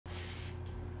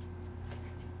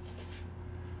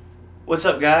What's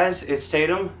up, guys? It's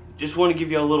Tatum. Just want to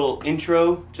give you a little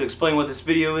intro to explain what this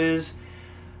video is.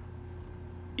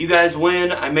 You guys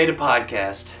win. I made a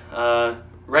podcast.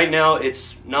 Right now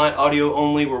it's not audio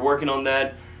only. We're working on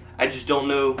that. I just don't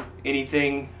know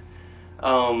anything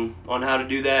on how to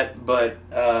do that, but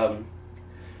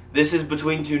this is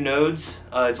Between Two Nodes.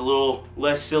 It's a little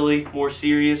less silly, more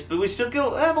serious, but we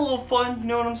still have a little fun, you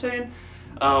know what I'm saying?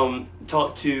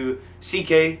 Talked to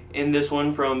CK in this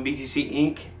one from BTC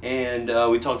Inc. and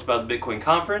we talked about the Bitcoin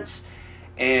conference.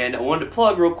 And I wanted to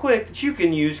plug real quick that you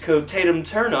can use code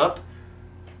TatumTurnUp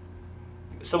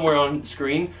somewhere on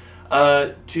screen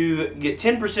to get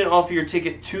 10% off your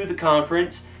ticket to the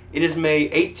conference. It is May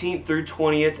 18th through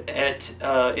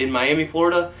 20th in Miami,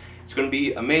 Florida. It's going to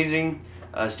be amazing.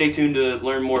 Stay tuned to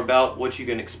learn more about what you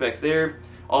can expect there.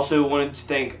 Also wanted to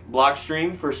thank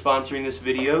Blockstream for sponsoring this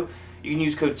video. You can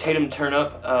use code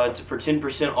TatumTurnUp for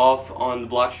 10% off on the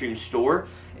Blockstream store.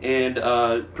 And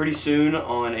pretty soon,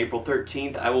 on April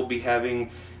 13th, I will be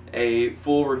having a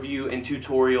full review and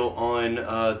tutorial on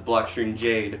Blockstream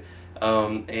Jade.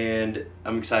 And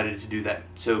I'm excited to do that.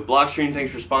 So Blockstream,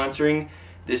 thanks for sponsoring.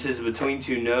 This is Between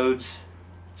Two Nodes.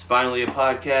 It's finally a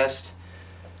podcast.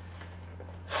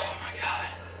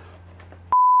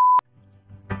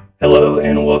 Hello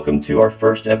and welcome to our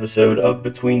first episode of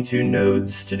Between Two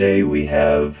Nodes. Today we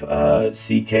have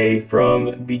CK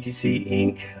from BTC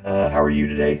Inc. How are you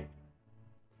today?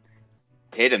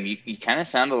 Tatum, you kind of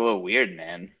sound a little weird,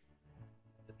 man.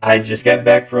 I just got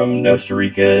back from Costa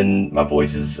Rica and my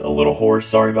voice is a little hoarse.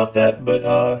 Sorry about that, but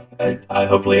I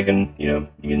hopefully I can, you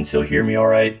can still hear me all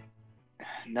right.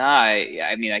 Nah,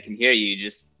 I mean, I can hear you.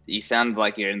 You sound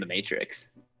like you're in the Matrix.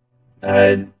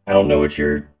 I don't know what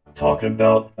you're talking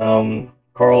about.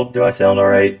 Carl, do I sound all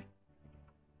right?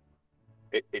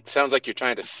 It sounds like you're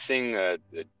trying to sing a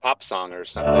pop song or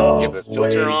something. Do you have a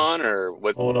filter on, or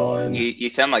what? Hold on. You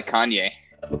sound like Kanye.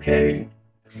 Okay.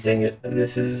 Dang it.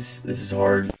 This is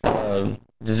hard.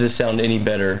 Does this sound any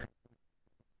better?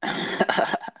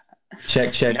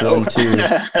 Check, No. 1, 2.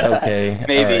 Okay.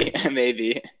 Maybe, right.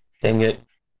 maybe. Dang it.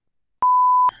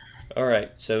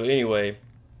 Alright, so anyway,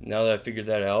 now that I figured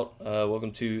that out,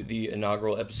 welcome to the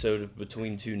inaugural episode of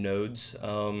Between Two Nodes,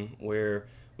 where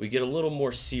we get a little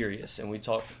more serious and we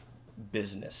talk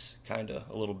business, kinda,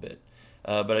 a little bit.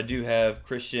 But I do have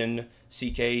Christian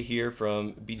CK here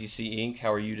from BTC Inc.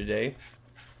 How are you today?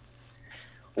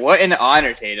 What an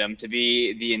honor, Tatum, to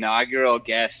be the inaugural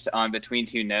guest on Between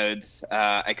Two Nodes.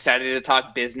 Excited to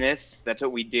talk business. That's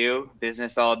what we do.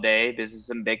 Business all day, business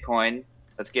and Bitcoin.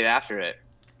 Let's get after it.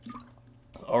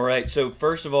 All right, so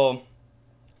first of all,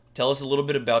 tell us a little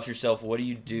bit about yourself. What do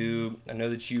you do? I know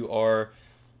that you are,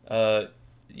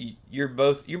 you're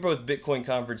both Bitcoin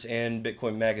Conference and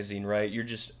Bitcoin Magazine, right?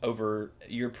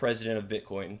 You're president of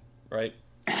Bitcoin, right?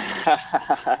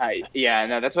 Yeah,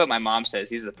 no, that's what my mom says.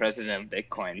 He's the president of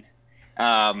Bitcoin.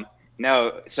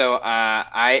 No, so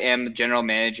I am general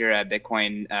manager at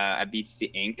Bitcoin at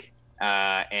BTC Inc.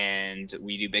 And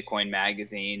we do Bitcoin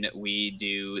Magazine. We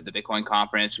do the Bitcoin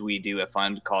Conference. We do a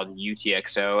fund called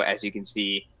UTXO. As you can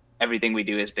see, everything we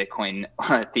do is Bitcoin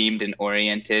themed and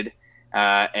oriented.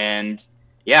 And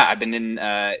yeah, I've been in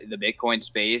the Bitcoin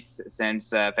space since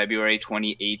February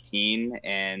 2018,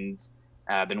 and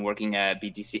I've been working at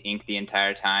BTC Inc. the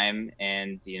entire time.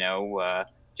 And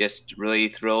just really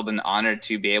thrilled and honored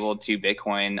to be able to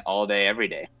Bitcoin all day, every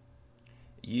day.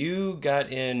 You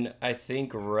got in, I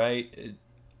think, right.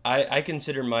 I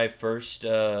consider my first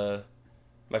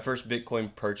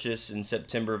Bitcoin purchase in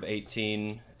September of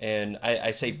 18, and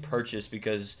I say purchase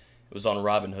because it was on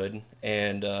Robinhood,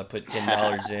 and put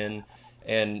 $10 in.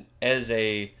 And as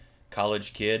a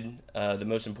college kid, the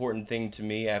most important thing to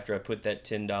me after I put that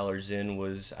 $10 in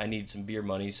was I need some beer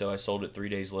money, so I sold it 3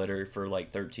 days later for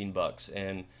like $13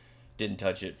 and didn't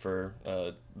touch it for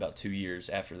about 2 years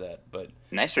after that. But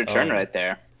nice return right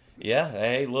there. Yeah.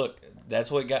 Hey, look,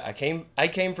 that's what got. I came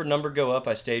for number go up.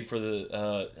 I stayed for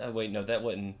the. Wait, no, that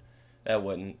wasn't.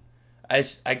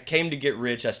 I came to get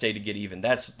rich. I stayed to get even.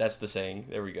 That's the saying.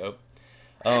 There we go.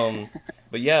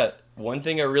 But yeah, one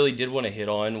thing I really did want to hit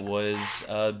on was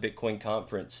Bitcoin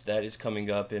conference that is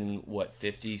coming up in what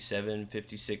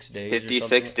 56 days.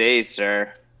 56 days,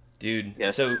 sir. Dude.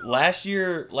 Yes. So last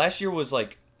year was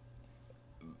like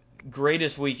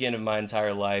greatest weekend of my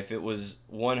entire life. It was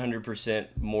 100%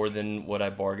 more than what I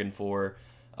bargained for.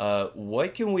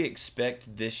 What can we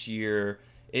expect this year?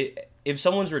 If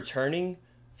someone's returning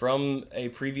from a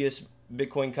previous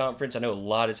Bitcoin conference, I know a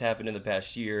lot has happened in the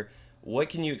past year. What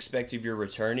can you expect if you're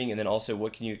returning? And then also,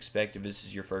 what can you expect if this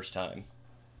is your first time?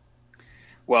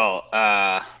 Well,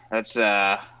 that's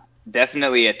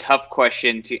definitely a tough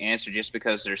question to answer just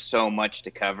because there's so much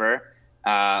to cover.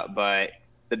 But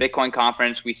the Bitcoin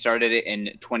conference, we started it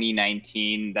in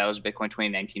 2019. That was Bitcoin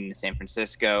 2019 in San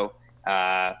Francisco.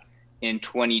 In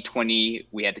 2020,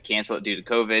 we had to cancel it due to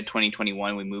COVID.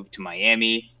 2021, we moved to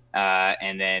Miami.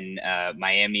 And then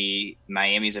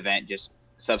Miami's event just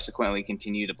subsequently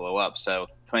continued to blow up. So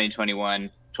 2021,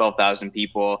 12,000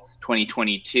 people.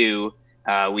 2022,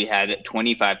 we had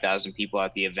 25,000 people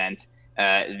at the event.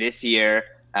 This year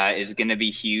is going to be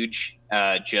huge,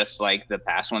 just like the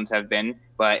past ones have been,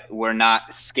 but we're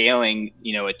not scaling, a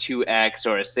 2x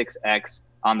or a 6x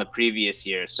on the previous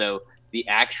year. So the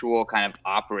actual kind of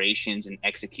operations and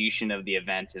execution of the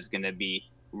event is going to be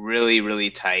really, really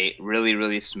tight, really,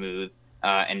 really smooth.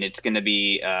 And it's going to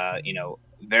be,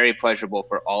 very pleasurable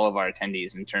for all of our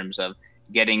attendees in terms of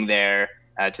getting there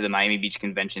to the Miami Beach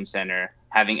Convention Center,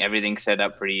 having everything set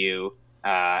up for you,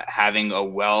 having a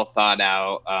well thought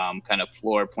out kind of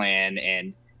floor plan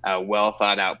and well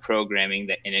thought out programming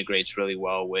that integrates really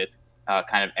well with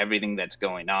kind of everything that's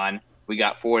going on. We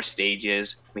got 4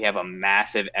 stages. We have a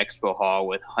massive expo hall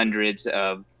with hundreds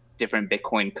of different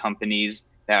Bitcoin companies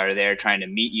that are there trying to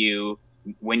meet you,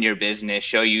 win your business,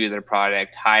 show you their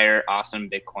product, hire awesome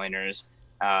Bitcoiners.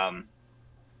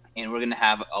 And we're going to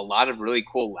have a lot of really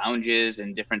cool lounges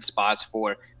and different spots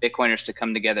for Bitcoiners to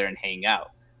come together and hang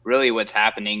out. Really what's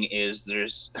happening is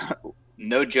there's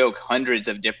no joke, hundreds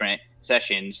of different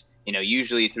sessions,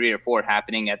 usually 3 or 4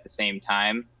 happening at the same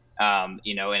time. And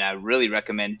I really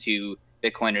recommend to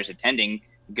Bitcoiners attending,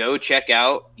 go check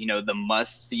out, the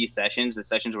must see sessions, the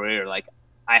sessions where you're like,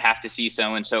 I have to see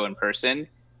so-and-so in person.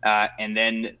 And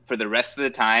then for the rest of the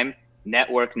time,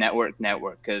 network,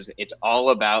 because it's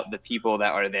all about the people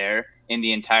that are there, and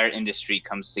the entire industry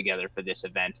comes together for this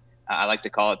event. I like to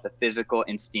call it the physical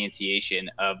instantiation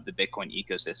of the Bitcoin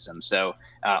ecosystem. So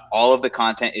all of the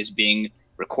content is being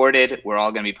recorded. We're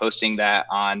all going to be posting that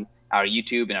on our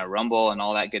YouTube and our Rumble and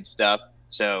all that good stuff.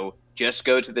 So just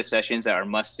go to the sessions that are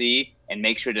must see and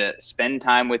make sure to spend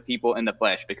time with people in the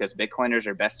flesh, because Bitcoiners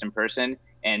are best in person,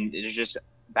 and there's just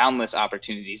boundless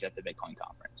opportunities at the Bitcoin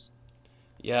conference.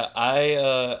 Yeah,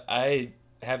 I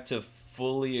have to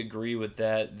fully agree with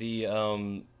that. The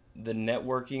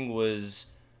networking was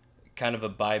kind of a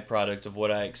byproduct of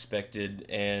what I expected,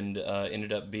 and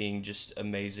ended up being just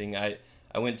amazing. I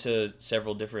went to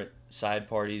several different side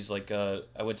parties, like I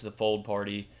went to the Fold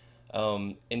party,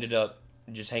 ended up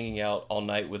just hanging out all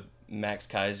night with Max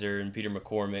Kaiser and Peter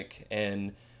McCormick,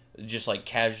 and just like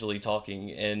casually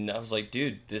talking, and I was like,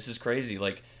 dude, this is crazy.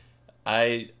 Like,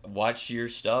 I watch your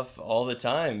stuff all the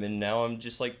time, and now I'm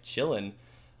just like chilling.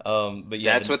 But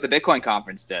yeah, that's what the Bitcoin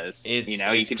conference does. It's you can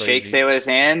crazy. shake Sailor's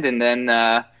hand, and then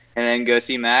go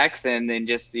see Max, and then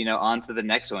just on to the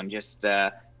next one. Just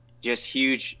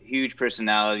huge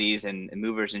personalities and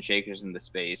movers and shakers in the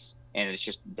space, and it's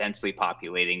just densely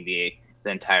populating the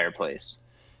entire place.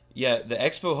 Yeah, the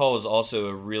expo hall is also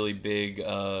a really big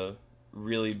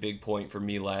point for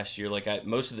me last year. Like,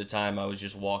 most of the time I was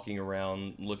just walking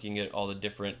around looking at all the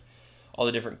different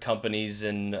companies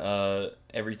and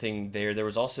everything there. There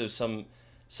was also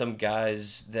some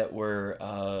guys that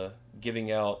were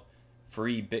giving out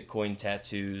free Bitcoin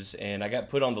tattoos, and I got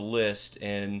put on the list,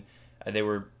 and they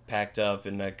were packed up,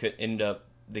 and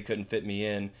they couldn't fit me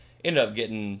in. Ended up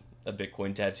getting a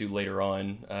Bitcoin tattoo later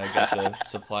on. I got the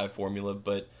supply formula,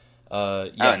 but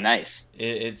yeah. Oh, nice.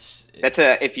 That's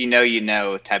a if you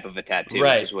know type of a tattoo,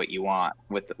 right, which is what you want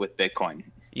with Bitcoin.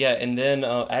 Yeah, and then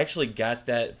I actually got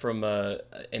that from an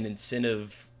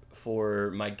incentive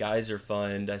for my Geyser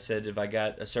fund. I said if I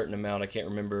got a certain amount, I can't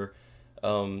remember,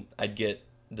 I'd get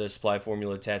the supply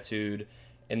formula tattooed.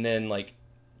 And then like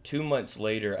 2 months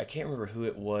later, I can't remember who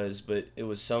it was, but it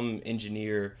was some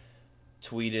engineer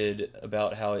tweeted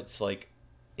about how it's like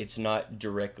it's not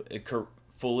directly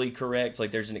fully correct. Like,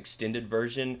 there's an extended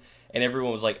version, and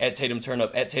everyone was like, at Tatum turn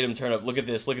up, look at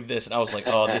this, and I was like,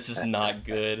 oh, this is not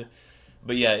good.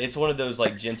 But yeah, it's one of those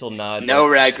like gentle nods. No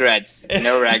regrets.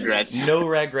 No regrets. No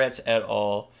regrets at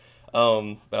all.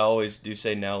 But I always do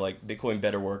say now, like, Bitcoin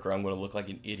better work or I'm going to look like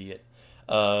an idiot.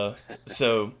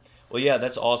 So, well, yeah,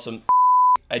 that's awesome.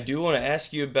 I do want to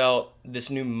ask you about this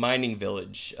new mining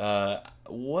village.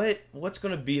 What's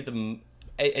going to be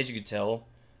as you could tell,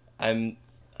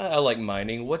 I like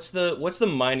mining. What's the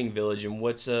mining village, and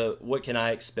what can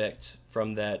I expect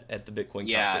from that at the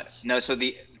Bitcoin conference? No, so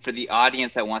for the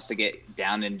audience that wants to get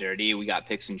down and dirty, we got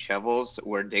picks and shovels.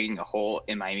 We're digging a hole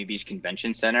in Miami Beach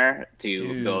Convention Center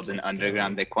to build an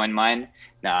underground Bitcoin mine.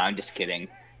 No, I'm just kidding.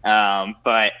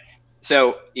 But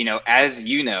so, as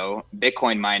you know,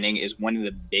 Bitcoin mining is one of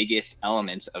the biggest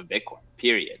elements of Bitcoin,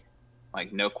 period.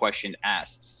 like no question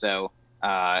asked. So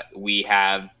we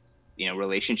have,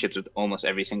 relationships with almost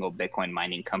every single Bitcoin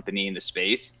mining company in the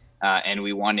space. And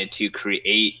we wanted to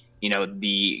create,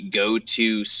 the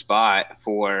go-to spot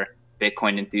for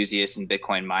Bitcoin enthusiasts and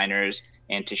Bitcoin miners,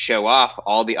 and to show off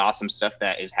all the awesome stuff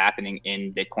that is happening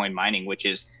in Bitcoin mining, which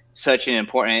is such an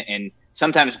important and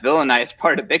sometimes villainized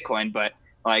part of Bitcoin, but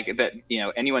like that,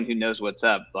 anyone who knows what's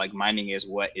up, like mining is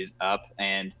what is up.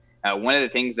 And one of the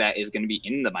things that is going to be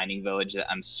in the mining village that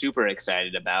I'm super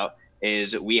excited about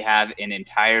is we have an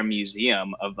entire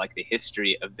museum of like the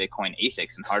history of Bitcoin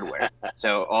ASICs and hardware.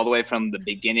 So all the way from the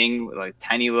beginning, like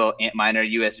tiny little Antminer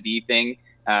USB thing,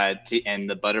 and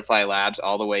the Butterfly Labs,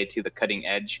 all the way to the cutting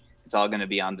edge. It's all going to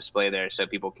be on display there, so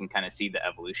people can kind of see the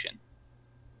evolution.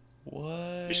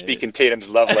 What? You're speaking Tatum's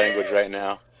love language right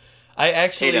now. I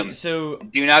actually, Tatum, so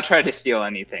do not try to steal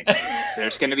anything.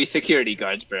 There's going to be security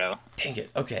guards, bro. dang it.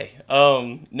 Okay.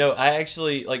 No, I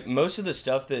actually like most of the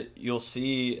stuff that you'll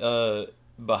see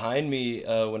behind me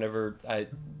whenever I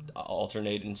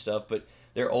alternate and stuff, but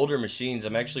they're older machines.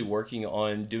 I'm actually working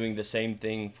on doing the same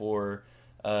thing for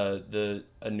the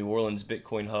New Orleans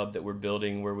Bitcoin hub that we're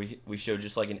building, where we show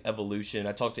just like an evolution.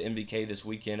 I talked to MBK this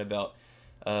weekend about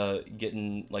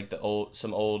getting like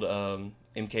some old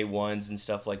MK1s and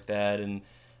stuff like that, and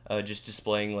just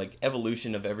displaying like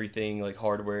evolution of everything, like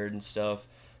hardware and stuff.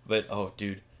 But oh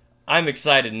dude, I'm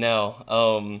excited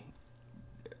now.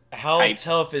 How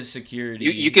tough is security?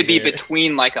 You could be there?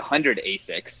 between like 100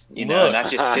 ASICs, Look. not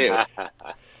just 2.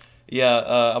 Yeah,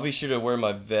 I'll be sure to wear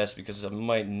my vest because I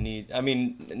might need. I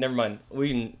mean, never mind.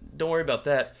 Don't worry about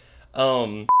that.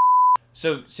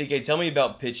 So CK, tell me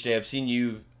about Pitch Day. I've seen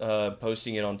you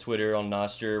posting it on Twitter, on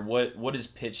Nostr. What is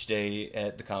Pitch Day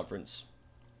at the conference?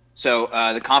 So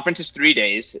the conference is 3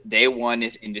 days. Day 1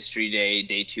 is Industry Day.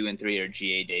 Day 2 and 3 are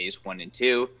GA days 1 and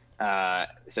 2.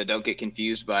 So don't get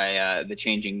confused by the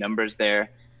changing numbers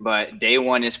there. But day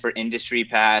 1 is for Industry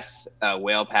Pass,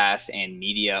 Whale Pass, and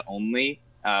media only.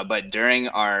 But during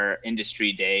our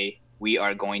Industry Day, we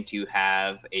are going to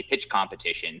have a pitch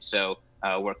competition. So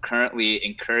we're currently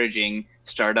encouraging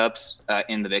startups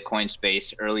in the Bitcoin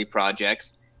space, early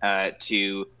projects,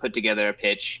 to put together a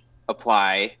pitch,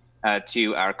 apply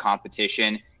to our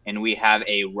competition. And we have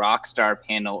a rock star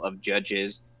panel of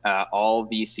judges, all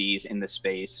VCs in the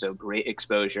space, so great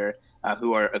exposure,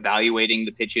 who are evaluating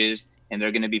the pitches, and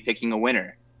they're going to be picking a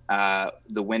winner.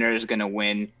 The winner is going to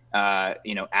win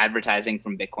advertising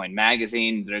from Bitcoin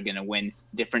Magazine. They're going to win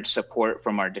different support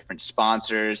from our different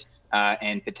sponsors,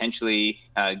 and potentially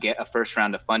get a first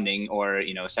round of funding, or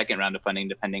a second round of funding,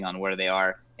 depending on where they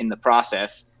are in the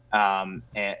process,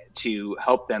 to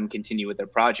help them continue with their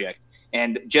project.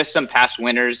 And just some past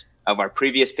winners of our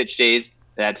previous pitch days.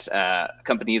 That's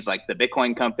companies like the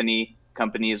Bitcoin Company,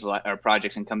 or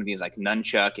projects and companies like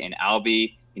Nunchuck and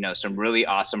Albi. Some really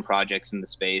awesome projects in the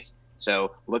space.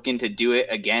 So looking to do it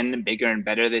again, bigger and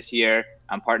better this year.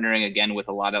 I'm partnering again with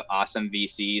a lot of awesome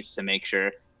VCs to make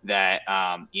sure that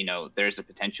there's a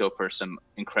potential for some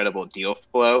incredible deal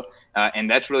flow. And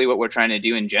that's really what we're trying to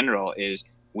do in general. Is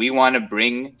we want to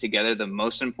bring together the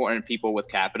most important people with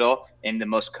capital and the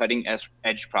most cutting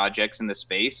edge projects in the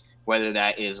space, whether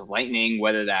that is Lightning,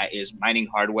 whether that is mining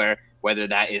hardware, whether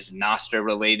that is Nostr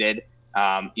related.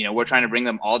 We're trying to bring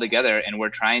them all together, and we're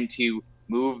trying to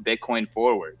move Bitcoin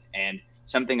forward. And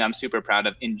something I'm super proud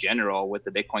of in general with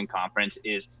the Bitcoin conference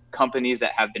is companies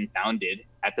that have been founded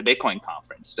at the Bitcoin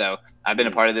conference. So I've been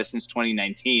a part of this since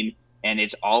 2019, and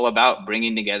it's all about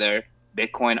bringing together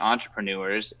Bitcoin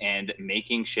entrepreneurs and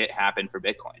making shit happen for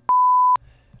Bitcoin.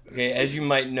 Okay, as you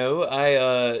might know,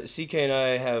 CK and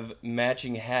I have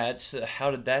matching hats.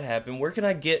 How did that happen? Where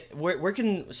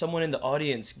can someone in the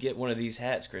audience get one of these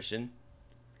hats, Christian?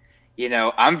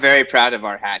 I'm very proud of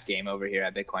our hat game over here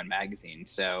at Bitcoin Magazine.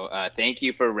 So thank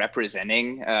you for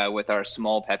representing with our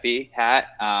small Pepe hat.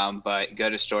 But go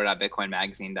to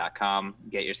store.bitcoinmagazine.com,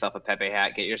 get yourself a Pepe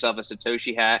hat, get yourself a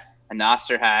Satoshi hat, a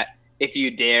Nostr hat. If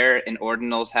you dare, an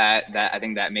Ordinals hat. I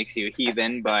think that makes you a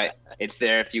heathen, but it's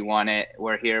there if you want it.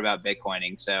 We're here about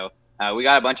Bitcoining. So we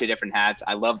got a bunch of different hats.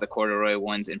 I love the corduroy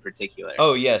ones in particular.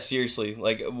 Oh yeah, seriously.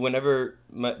 Like whenever,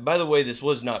 by the way, this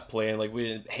was not planned. Like we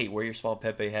didn't, hey, wear your small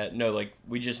Pepe hat. No, like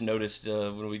we just noticed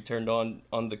when we turned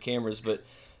on the cameras. But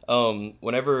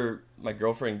whenever my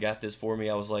girlfriend got this for me,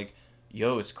 I was like,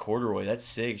 yo, it's corduroy. That's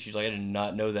sick. She's like, I did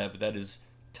not know that, but that is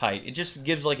tight. It just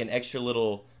gives like an extra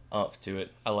little oomph to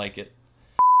it. I like it.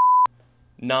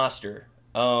 Nostr.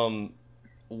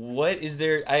 What is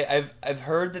there? I've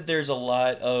heard that there's a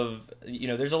lot of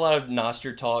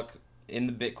Nostr talk in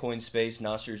the Bitcoin space.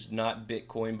 Nostr's not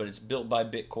Bitcoin, but it's built by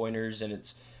Bitcoiners and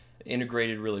it's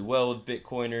integrated really well with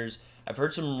Bitcoiners. I've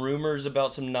heard some rumors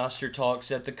about some Noster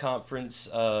talks at the conference.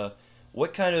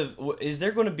 Is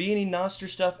there going to be any Noster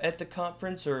stuff at the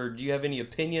conference, or do you have any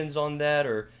opinions on that,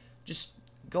 or just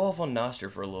go off on Noster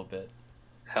for a little bit?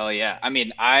 Hell yeah. I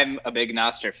mean, I'm a big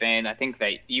Noster fan. I think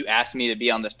that you asked me to be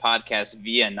on this podcast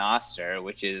via Noster,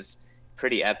 which is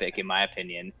pretty epic in my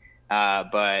opinion.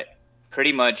 But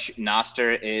pretty much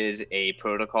Noster is a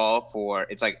protocol for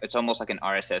it's almost like an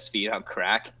RSS feed on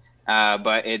crack.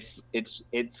 But it's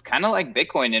kind of like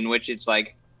Bitcoin, in which it's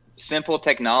like simple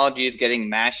technologies getting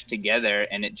mashed together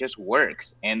and it just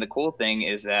works. And the cool thing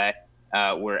is that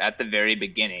we're at the very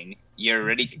beginning. You're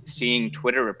already seeing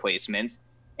Twitter replacements,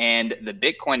 and the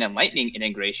Bitcoin and Lightning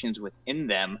integrations within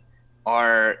them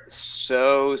are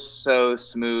so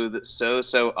smooth,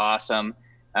 so awesome.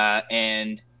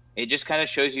 And it just kind of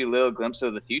shows you a little glimpse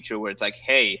of the future where it's like,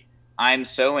 hey, I'm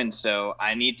so and so.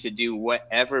 I need to do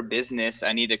whatever business,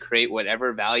 I need to create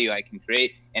whatever value I can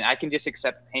create, and I can just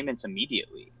accept payments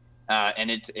immediately.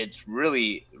 And it's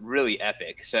really, really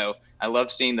epic. So I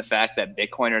love seeing the fact that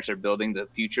Bitcoiners are building the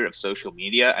future of social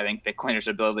media. I think Bitcoiners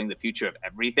are building the future of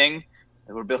everything.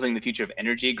 We're building the future of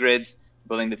energy grids,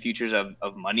 building the futures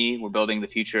of money. We're building the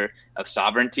future of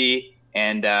sovereignty.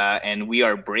 And we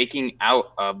are breaking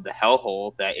out of the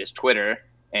hellhole that is Twitter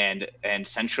and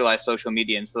centralized social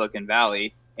media in Silicon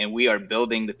Valley. And we are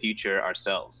building the future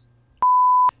ourselves.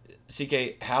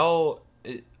 CK, how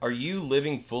are you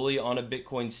living fully on a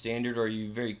Bitcoin standard? Are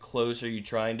you very close? Are you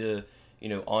trying to,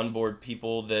 onboard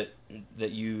people that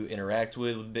you interact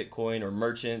with Bitcoin, or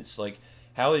merchants? Like,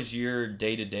 how is your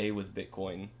day-to-day with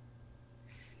Bitcoin?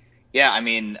 Yeah, I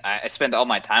mean, I spend all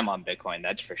my time on Bitcoin,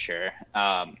 that's for sure.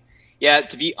 Yeah,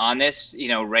 to be honest,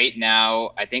 right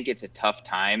now, I think it's a tough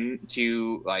time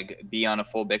to like be on a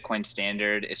full Bitcoin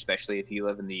standard, especially if you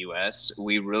live in the US.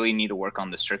 We really need to work on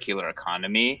the circular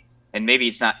economy. And maybe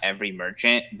it's not every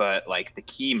merchant, but like the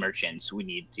key merchants we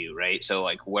need to, right? So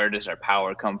like, where does our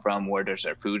power come from? Where does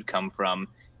our food come from?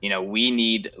 We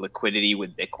need liquidity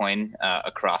with Bitcoin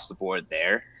across the board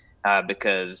there,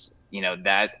 because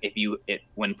that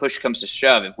when push comes to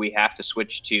shove, if we have to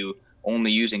switch to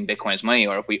only using Bitcoin as money,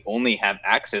 or if we only have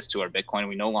access to our Bitcoin,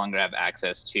 we no longer have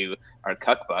access to our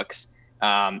cuck bucks.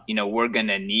 We're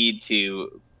gonna need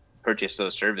to purchase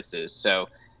those services. So,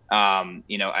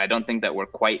 I don't think that we're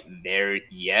quite there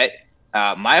yet.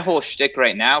 My whole shtick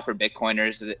right now for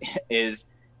Bitcoiners is,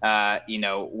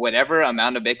 whatever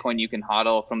amount of Bitcoin you can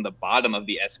hodl from the bottom of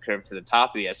the S curve to the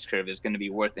top of the S curve is going to be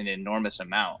worth an enormous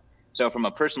amount. So from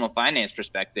a personal finance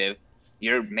perspective,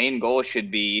 your main goal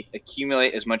should be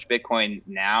accumulate as much Bitcoin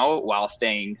now while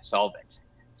staying solvent.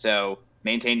 So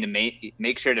make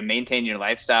sure to maintain your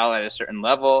lifestyle at a certain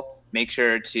level. Make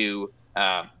sure to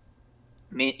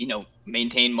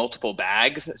maintain multiple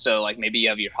bags. So like maybe you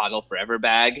have your HODL forever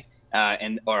bag,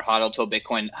 or HODL till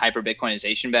Bitcoin hyper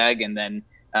Bitcoinization bag, and then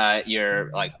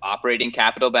your like operating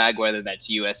capital bag, whether that's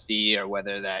USD or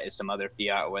whether that is some other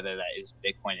fiat, or whether that is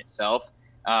Bitcoin itself.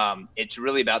 It's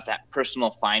really about that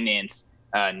personal finance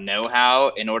know-how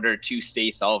in order to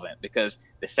stay solvent. Because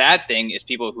the sad thing is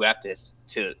people who have to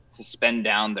spend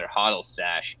down their HODL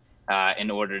stash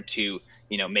in order to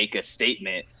make a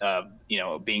statement of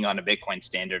being on a Bitcoin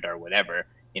standard or whatever.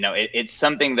 It's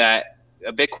something that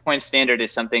a Bitcoin standard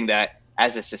is something that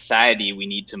as a society we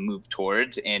need to move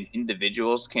towards, and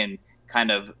individuals can kind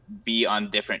of be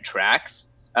on different tracks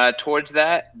towards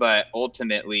that. But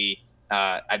ultimately,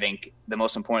 I think the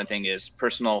most important thing is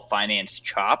personal finance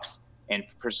chops and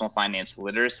personal finance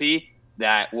literacy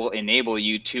that will enable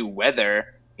you to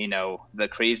weather the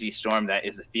crazy storm that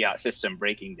is the fiat system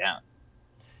breaking down.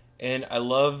 And I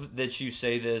love that you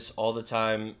say this all the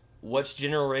time. What's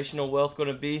generational wealth going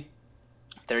to be?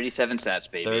 37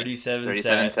 sats, baby. 37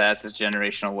 sats is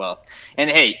generational wealth. And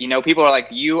hey, people are like,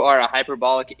 you are a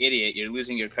hyperbolic idiot. You're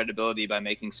losing your credibility by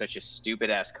making such a stupid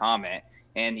ass comment.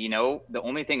 And the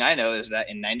only thing I know is that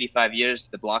in 95 years,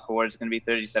 the block reward is going to be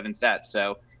 37 sats.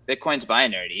 So Bitcoin's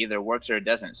binary. It either works or it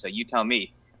doesn't. So you tell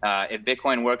me, if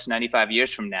Bitcoin works 95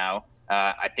 years from now,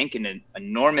 I think an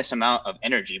enormous amount of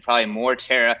energy, probably more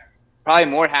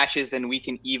hashes than we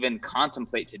can even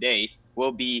contemplate today,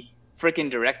 will be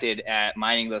freaking directed at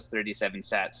mining those 37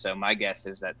 sats. So my guess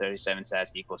is that 37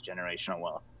 sats equals generational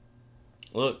wealth.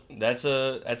 Look, that's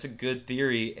a good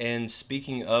theory. And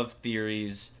speaking of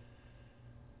theories,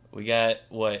 we got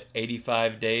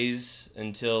 85 days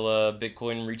until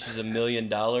Bitcoin reaches $1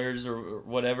 million or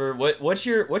whatever. What's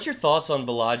your thoughts on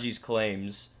Balaji's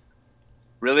claims?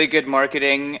 Really good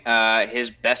marketing. His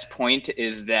best point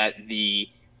is that the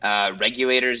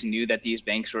regulators knew that these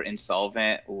banks were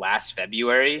insolvent last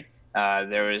February,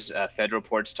 There was Fed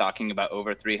reports talking about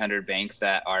over 300 banks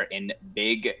that are in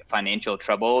big financial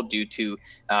trouble due to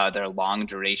their long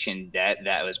duration debt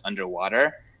that was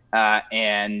underwater.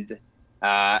 And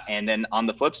then on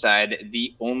the flip side,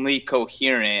 the only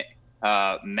coherent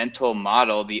mental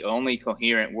model, the only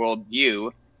coherent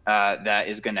worldview that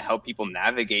is going to help people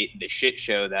navigate the shit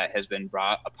show that has been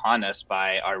brought upon us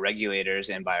by our regulators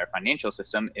and by our financial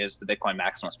system is the Bitcoin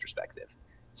maximalist perspective.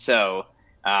 So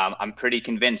I'm pretty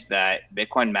convinced that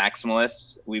Bitcoin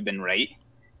maximalists, we've been right.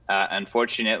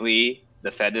 Unfortunately,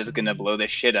 the Fed is going to blow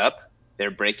this shit up.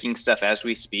 They're breaking stuff as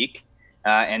we speak.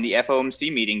 And the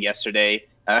FOMC meeting yesterday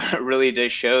really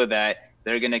does show that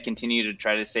they're going to continue to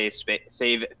try to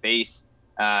save face,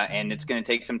 and it's going to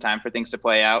take some time for things to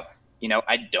play out. You know,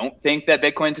 I don't think that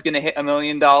Bitcoin's going to hit $1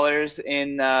 million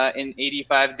in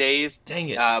 85 days. Dang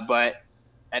it! But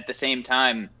at the same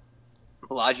time,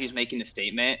 Balaji's making a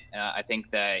statement. I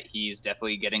think that he's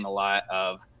definitely getting a lot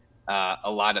of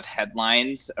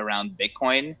headlines around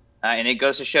Bitcoin, and it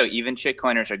goes to show even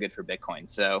shitcoiners are good for Bitcoin.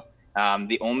 So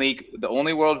the only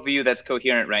worldview that's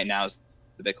coherent right now is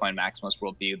the Bitcoin maximalist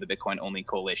worldview, the Bitcoin only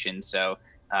coalition. So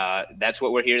that's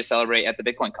what we're here to celebrate at the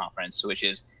Bitcoin conference, which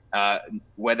is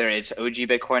whether it's OG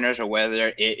Bitcoiners or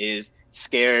whether it is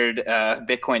scared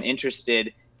Bitcoin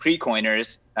interested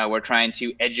pre-coiners, we're trying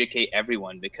to educate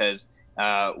everyone because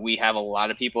we have a lot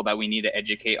of people that we need to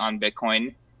educate on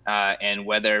Bitcoin, and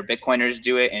whether Bitcoiners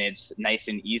do it and it's nice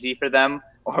and easy for them,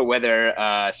 or whether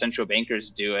central bankers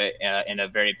do it in a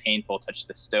very painful touch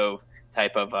the stove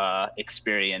type of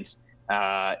experience,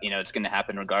 it's going to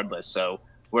happen regardless. So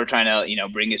we're trying to,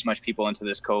 bring as much people into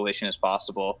this coalition as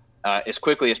possible, as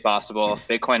quickly as possible.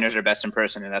 Bitcoiners are best in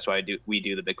person, and that's why we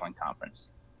do the Bitcoin conference.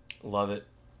 Love it.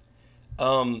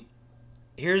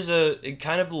 Here's a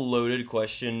kind of loaded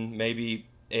question. Maybe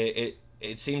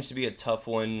it seems to be a tough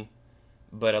one,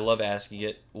 but I love asking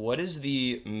it. What is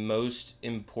the most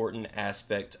important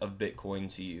aspect of Bitcoin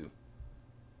to you?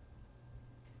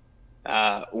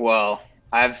 Well,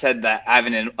 I've said that I have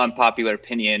an unpopular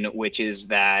opinion, which is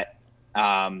that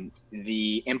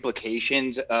the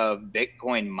implications of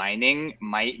Bitcoin mining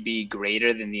might be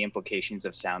greater than the implications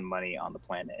of sound money on the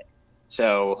planet.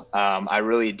 So I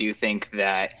really do think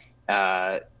that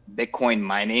Bitcoin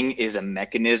mining is a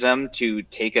mechanism to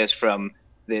take us from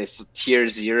this tier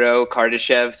 0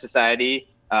 Kardashev society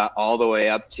all the way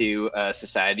up to a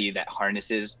society that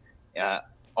harnesses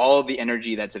all the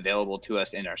energy that's available to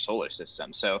us in our solar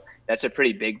system. So that's a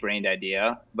pretty big brained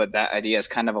idea, but that idea is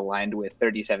kind of aligned with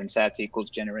 37 sats equals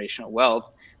generational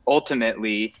wealth.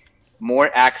 Ultimately,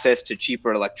 more access to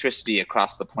cheaper electricity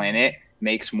across the planet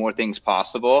makes more things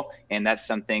possible. And that's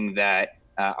something that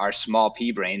our small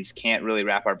pea brains can't really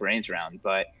wrap our brains around,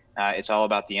 but it's all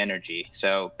about the energy.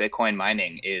 So Bitcoin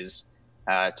mining is,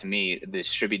 to me, the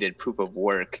distributed proof of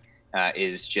work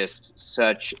is just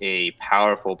such a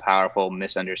powerful,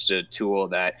 misunderstood tool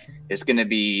that is going to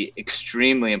be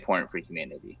extremely important for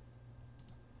humanity.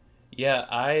 Yeah,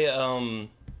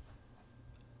 I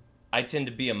tend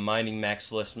to be a mining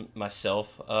maximalist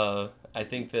myself. I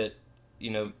think that,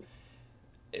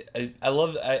 I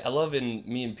love in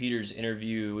me and Peter's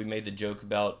interview, we made the joke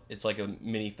about it's like a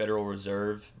mini Federal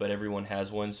Reserve, but everyone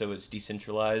has one, so it's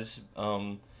decentralized.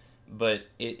 But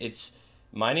it's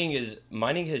mining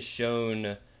has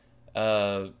shown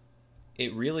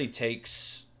it really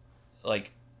takes,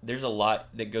 like, there's a lot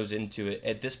that goes into it.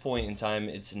 At this point in time,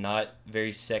 it's not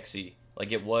very sexy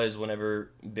like it was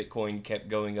whenever Bitcoin kept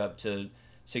going up to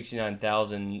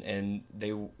 69,000 and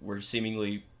they were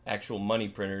seemingly actual money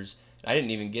printers. I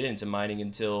didn't even get into mining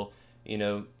until,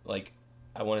 I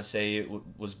want to say it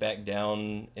was back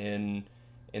down in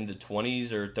the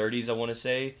 20s or 30s, I want to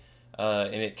say,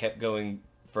 and it kept going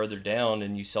further down,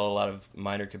 and you saw a lot of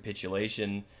miner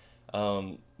capitulation.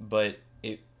 But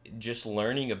just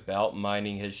learning about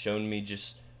mining has shown me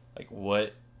just like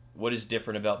what is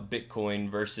different about Bitcoin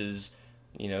versus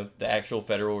the actual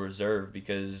Federal Reserve,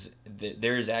 because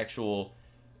there is actual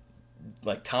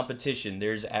like competition.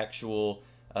 There's actual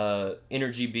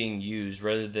energy being used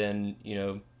rather than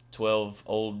 12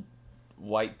 old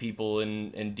white people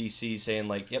in DC saying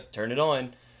like, yep, turn it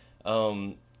on.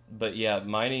 But yeah,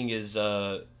 mining is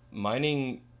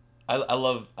mining. I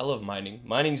love mining.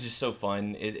 Mining's just so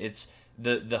fun. It's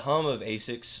the hum of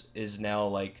ASICs is now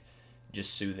like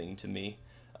just soothing to me.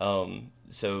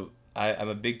 So I'm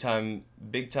a big time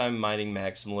mining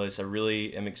maximalist. I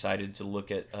really am excited to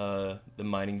look at the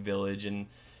mining village and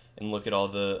look at all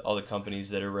the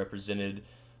companies that are represented.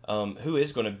 Who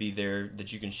is going to be there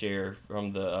that you can share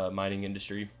from the mining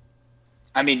industry?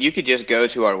 I mean, you could just go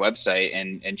to our website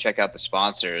and check out the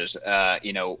sponsors.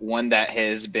 One that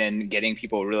has been getting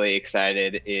people really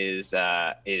excited is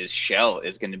Shell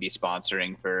is going to be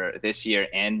sponsoring for this year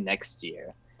and next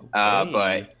year.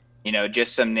 But Okay.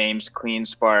 just some names: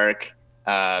 CleanSpark,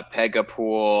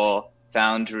 Pegapool,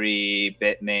 Foundry,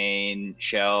 Bitmain,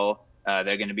 Shell.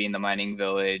 They're going to be in the mining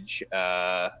village.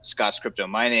 Scott's Crypto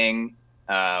Mining,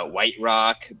 White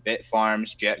Rock,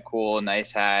 Bitfarms, Jetcool,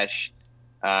 NiceHash.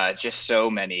 Just so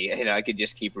many. I could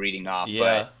just keep reading off, but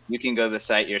Yeah. you can go to the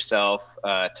site yourself.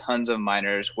 Tons of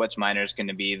miners. What's miners going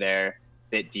to be there?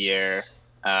 BitDeer,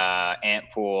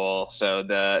 Antpool. So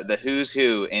the who's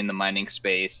who in the mining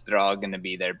space, they're all going to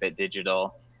be there.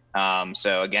 BitDigital.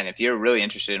 So again, if you're really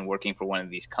interested in working for one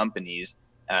of these companies,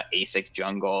 ASIC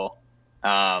Jungle,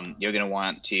 you're going to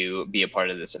want to be a part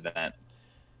of this event.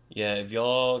 Yeah, if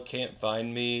y'all can't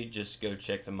find me, just go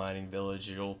check the mining village.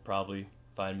 You'll probably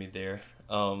find me there.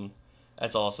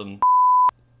 That's awesome.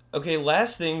 Okay,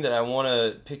 last thing that I want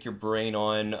to pick your brain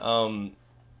on.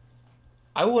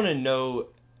 I want to know,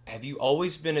 have you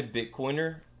always been a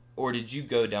Bitcoiner, or did you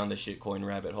go down the shitcoin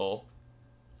rabbit hole?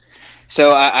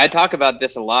 So I talk about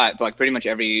this a lot, but like pretty much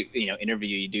every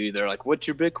interview you do, they're like, "What's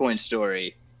your Bitcoin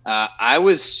story?" I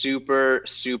was super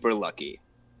super lucky.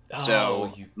 Oh,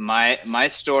 So you. my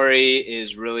story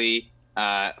is really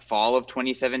fall of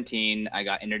 2017. I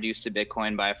got introduced to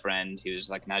Bitcoin by a friend who's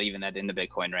like not even that into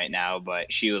Bitcoin right now,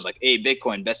 but she was like, "Hey,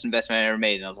 Bitcoin, best investment I ever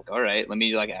made," and I was like, "All right, let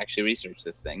me like actually research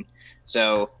this thing."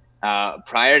 So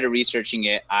prior to researching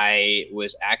it, I'd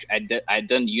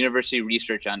done university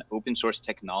research on open source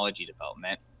technology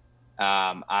development.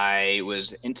 I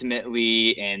was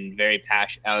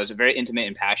I was very intimate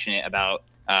and passionate about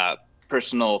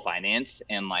personal finance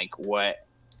and like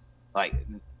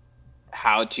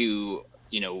how to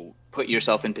put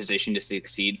yourself in position to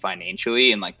succeed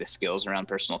financially and like the skills around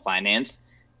personal finance.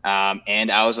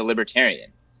 And I was a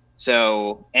libertarian.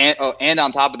 So and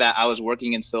on top of that, I was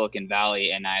working in Silicon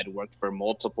Valley and I had worked for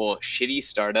multiple shitty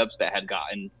startups that had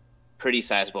gotten pretty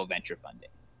sizable venture funding.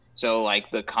 So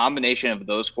like the combination of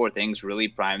those four things really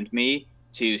primed me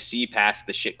to see past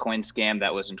the shitcoin scam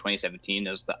that was in 2017.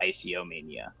 It was the ICO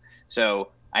mania.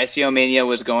 So ICO mania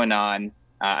was going on.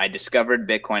 I discovered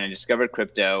Bitcoin. I discovered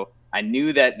crypto. I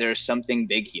knew that there's something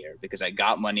big here because I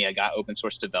got money. I got open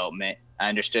source development. I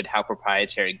understood how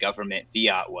proprietary government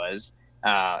fiat was.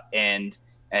 I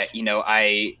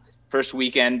first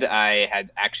weekend I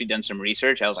had actually done some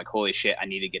research. I was like, holy shit, I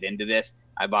need to get into this.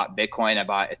 I bought Bitcoin, I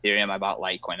bought Ethereum, I bought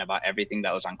Litecoin, I bought everything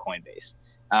that was on Coinbase.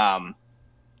 Um,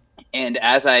 and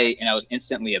I was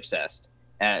instantly obsessed.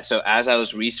 So as I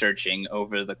was researching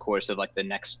over the course of like the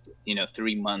next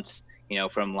 3 months,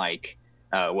 from like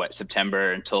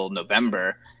September until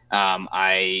November,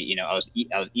 I was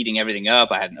eating everything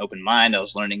up. I had an open mind. I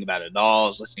was learning about it all. I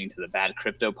was listening to the Bad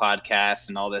Crypto podcast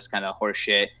and all this kind of horse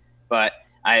shit. But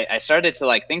I started to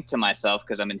like think to myself,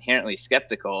 because I'm inherently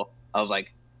skeptical. I was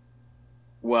like,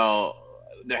 well,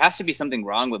 there has to be something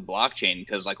wrong with blockchain,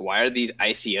 because like why are these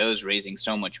ICOs raising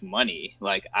so much money?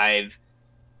 Like I've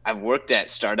worked at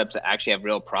startups that actually have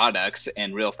real products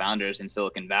and real founders in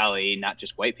Silicon Valley, not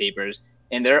just white papers,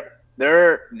 and they're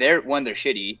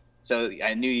shitty. So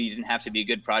I knew you didn't have to be a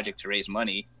good project to raise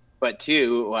money, but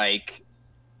two, like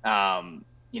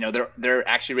they're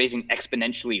actually raising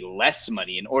exponentially less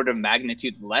money, an order of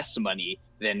magnitude less money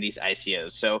than these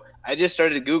ICOs. So I just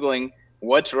started Googling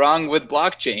what's wrong with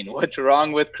blockchain, what's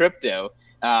wrong with crypto,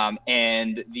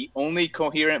 and the only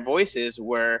coherent voices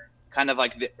were kind of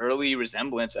like the early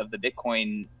resemblance of the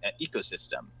Bitcoin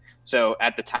ecosystem. So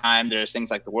at the time, there's things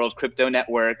like the World Crypto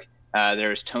Network.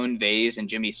 There's Tone Vays and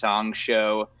Jimmy Song's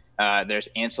show. There's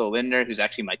Ansel Lindner, who's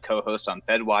actually my co-host on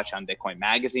FedWatch on Bitcoin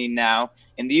Magazine now.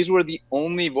 And these were the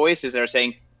only voices that are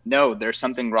saying, no, there's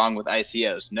something wrong with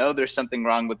ICOs. No, there's something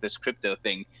wrong with this crypto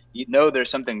thing. There's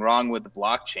something wrong with the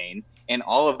blockchain. And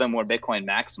all of them were Bitcoin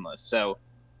maximalists. So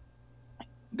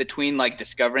between like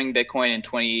discovering Bitcoin in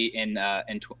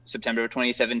September of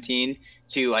 2017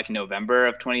 to like November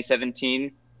of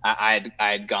 2017,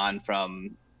 I'd gone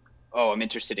from, oh, I'm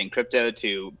interested in crypto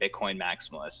to Bitcoin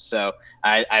maximalist. So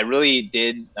I really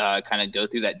did kind of go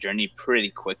through that journey pretty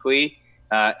quickly.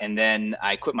 And then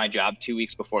I quit my job 2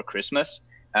 weeks before Christmas,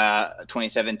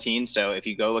 2017. So if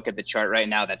you go look at the chart right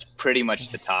now, that's pretty much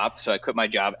the top. So I quit my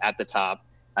job at the top.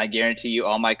 I guarantee you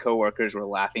all my coworkers were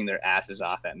laughing their asses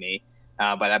off at me.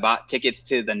 But I bought tickets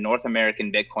to the North American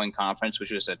Bitcoin Conference,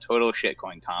 which was a total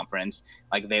shitcoin conference.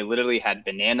 Like they literally had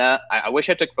banana. I wish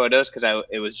I took photos because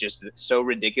it was just so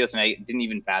ridiculous, and I didn't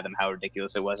even fathom how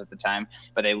ridiculous it was at the time.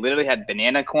 But they literally had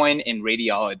banana coin and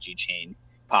radiology chain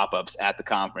pop-ups at the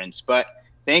conference. But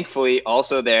thankfully,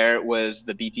 also there was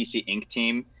the BTC Inc.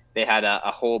 team. They had a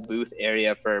whole booth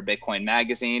area for Bitcoin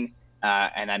Magazine,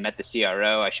 and I met the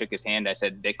CRO. I shook his hand. I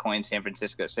said, Bitcoin San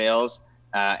Francisco sales,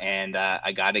 and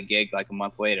I got a gig like a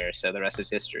month later. So the rest is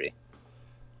history.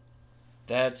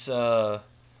 That's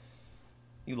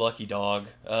you lucky dog.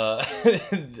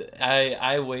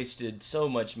 I wasted so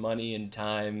much money and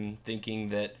time thinking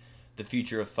that the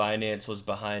future of finance was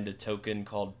behind a token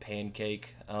called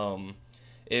Pancake.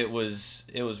 It was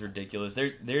ridiculous.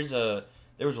 There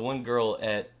was one girl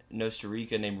at Costa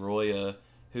Rica named Roya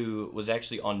who was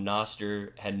actually on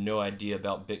Nostr, had no idea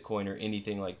about Bitcoin or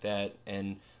anything like that,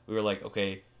 and we were like,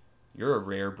 okay, you're a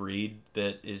rare breed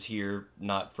that is here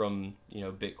not from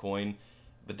Bitcoin.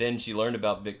 But then she learned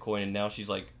about Bitcoin, and now she's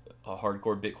like a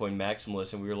hardcore Bitcoin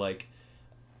maximalist, and we were like,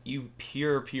 you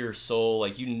pure soul,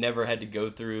 like you never had to go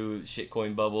through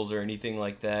shitcoin bubbles or anything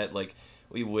like that. Like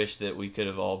we wish that we could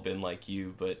have all been like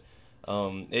you, but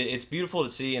it's beautiful to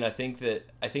see, and I think that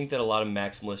a lot of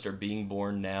maximalists are being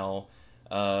born now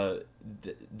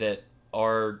that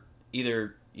are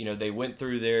either they went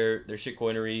through their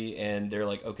shitcoinery and they're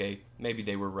like, okay, maybe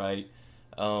they were right,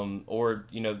 or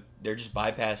they're just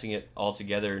bypassing it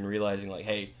altogether and realizing like,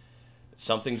 hey,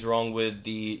 something's wrong with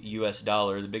the U.S.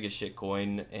 dollar, the biggest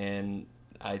shitcoin, and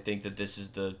I think that this is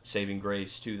the saving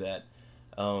grace to that.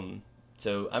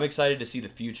 So I'm excited to see the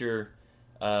future.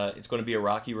 It's going to be a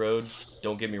rocky road,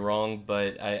 don't get me wrong,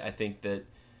 but I think that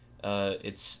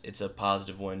it's a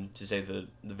positive one, to say the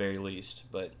very least.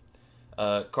 But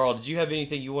Carl, did you have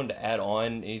anything you wanted to add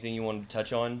on? Anything you wanted to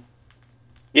touch on?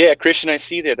 Yeah, Christian, I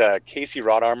see that Casey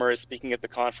Rodarmer is speaking at the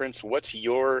conference. What's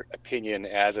your opinion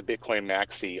as a Bitcoin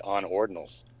maxi on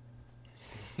ordinals?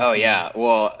 Oh yeah,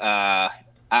 well,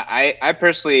 I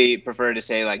personally prefer to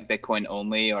say like Bitcoin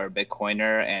only or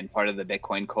Bitcoiner and part of the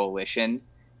Bitcoin coalition,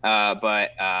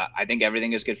 but I think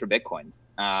everything is good for Bitcoin.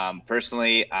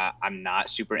 Personally, I'm not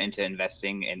super into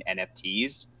investing in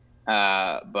NFTs,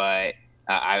 but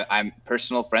I'm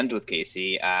personal friends with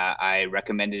Casey. I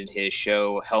recommended his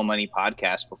show Hell Money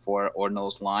podcast before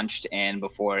Ordinals launched and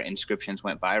before inscriptions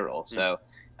went viral. So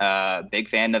big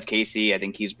fan of Casey. I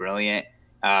think he's brilliant.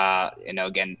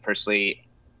 Again, personally,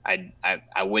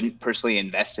 I wouldn't personally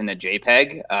invest in a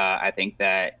JPEG. I think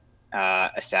that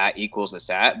a sat equals a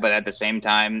sat, but at the same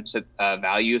time,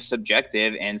 value is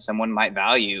subjective, and someone might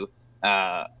value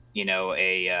a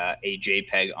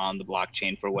JPEG on the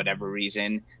blockchain for whatever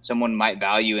reason. Someone might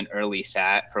value an early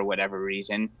sat for whatever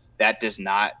reason. That does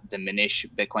not diminish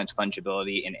Bitcoin's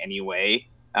fungibility in any way.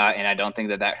 And I don't think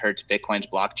that hurts Bitcoin's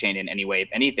blockchain in any way. If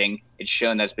anything, it's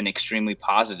shown that's been extremely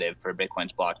positive for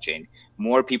Bitcoin's blockchain.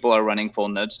 More people are running full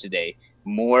nodes today.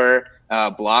 More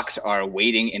blocks are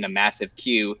waiting in a massive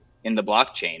queue in the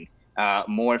blockchain.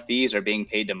 More fees are being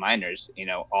paid to miners.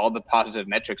 All the positive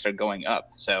metrics are going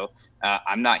up. So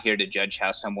I'm not here to judge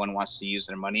how someone wants to use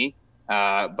their money,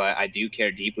 but I do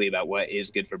care deeply about what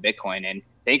is good for Bitcoin. And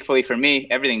thankfully for me,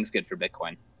 everything's good for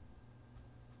Bitcoin.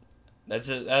 That's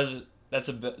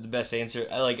the best answer.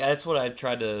 That's what I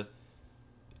tried to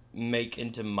make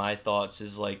into my thoughts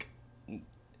is like,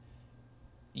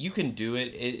 you can do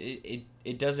it.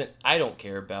 It doesn't. I don't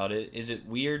care about it. Is it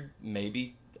weird?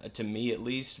 Maybe, to me at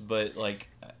least. But like,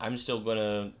 I'm still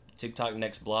gonna TikTok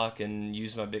next block and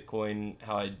use my Bitcoin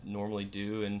how I normally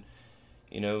do. And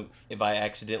if I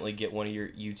accidentally get one of your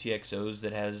UTXOs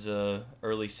that has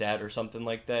early SAT or something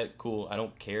like that, cool. I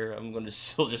don't care. I'm gonna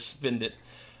still just spend it.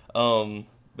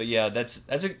 But yeah, that's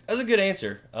a good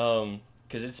answer.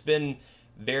 Because it's been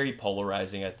very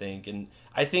polarizing, I think, and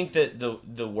I think that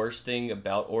the worst thing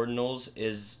about ordinals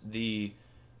is the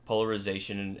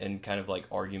polarization and kind of like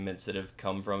arguments that have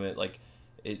come from it. Like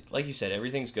you said,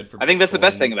 everything's good for. I think that's the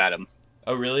best thing about them.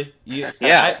 Oh really? Yeah.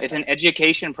 It's an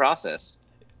education process.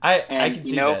 I can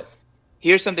see that.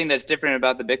 Here's something that's different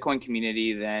about the Bitcoin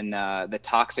community than the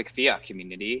toxic fiat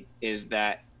community is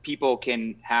that people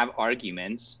can have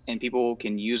arguments and people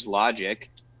can use logic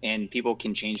and people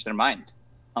can change their mind.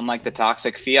 Unlike the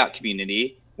toxic fiat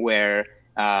community where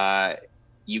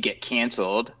you get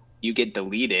canceled, you get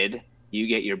deleted, you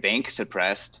get your bank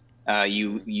suppressed,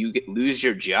 you lose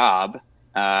your job.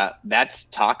 That's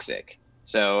toxic.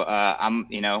 So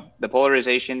the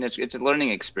polarization, it's a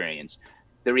learning experience.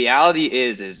 The reality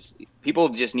is people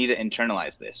just need to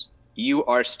internalize this. You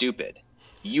are stupid.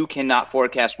 You cannot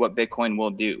forecast what Bitcoin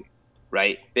will do,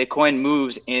 right? Bitcoin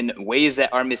moves in ways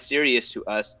that are mysterious to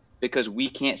us because we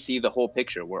can't see the whole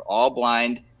picture. We're all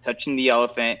blind, touching the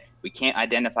elephant. We can't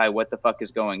identify what the fuck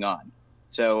is going on.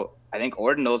 So I think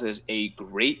Ordinals is a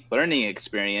great learning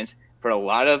experience for a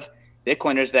lot of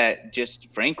Bitcoiners that just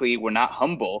frankly were not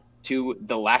humble to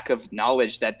the lack of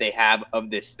knowledge that they have of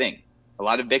this thing. A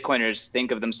lot of Bitcoiners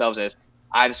think of themselves as,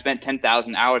 I've spent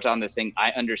 10,000 hours on this thing.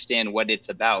 I understand what it's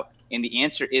about. And the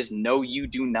answer is no, you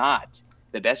do not.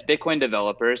 The best Bitcoin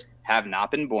developers have not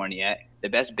been born yet. The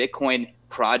best Bitcoin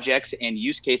projects and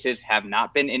use cases have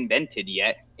not been invented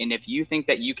yet. And if you think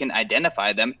that you can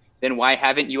identify them, then why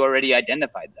haven't you already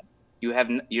identified them?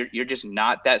 You're just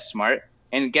not that smart.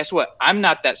 And guess what? I'm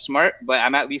not that smart, but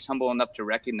I'm at least humble enough to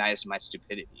recognize my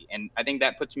stupidity. And I think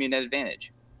that puts me in an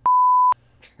advantage.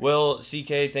 Well,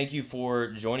 CK, thank you for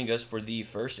joining us for the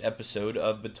first episode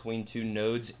of Between Two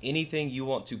Nodes. Anything you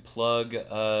want to plug,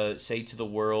 say to the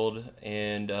world,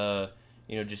 and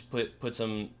just put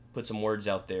some words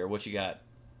out there. What you got?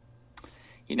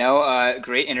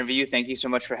 Great interview. Thank you so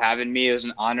much for having me. It was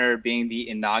an honor being the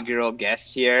inaugural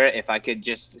guest here. If I could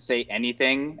just say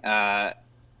anything,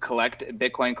 collect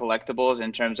Bitcoin collectibles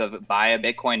in terms of buy a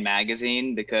Bitcoin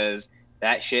magazine, because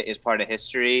that shit is part of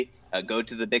history. Go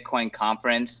to the Bitcoin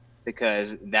conference,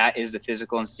 because that is the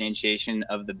physical instantiation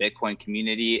of the Bitcoin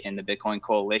community and the Bitcoin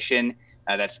coalition.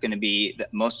 That's going to be the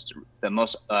most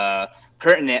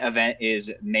pertinent event is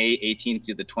May 18th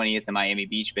through the 20th in Miami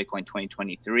Beach, Bitcoin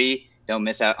 2023. Don't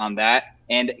miss out on that,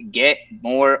 and get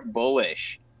more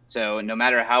bullish. So no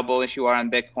matter how bullish you are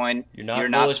on Bitcoin, you're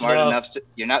not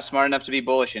smart enough to be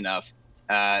bullish enough.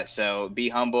 So be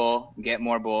humble, get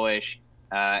more bullish,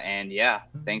 and yeah,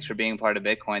 thanks for being part of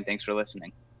Bitcoin. Thanks for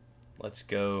listening. Let's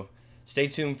go. Stay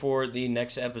tuned for the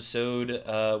next episode,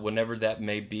 whenever that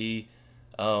may be.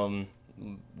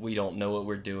 We don't know what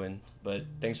we're doing, but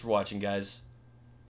thanks for watching, guys.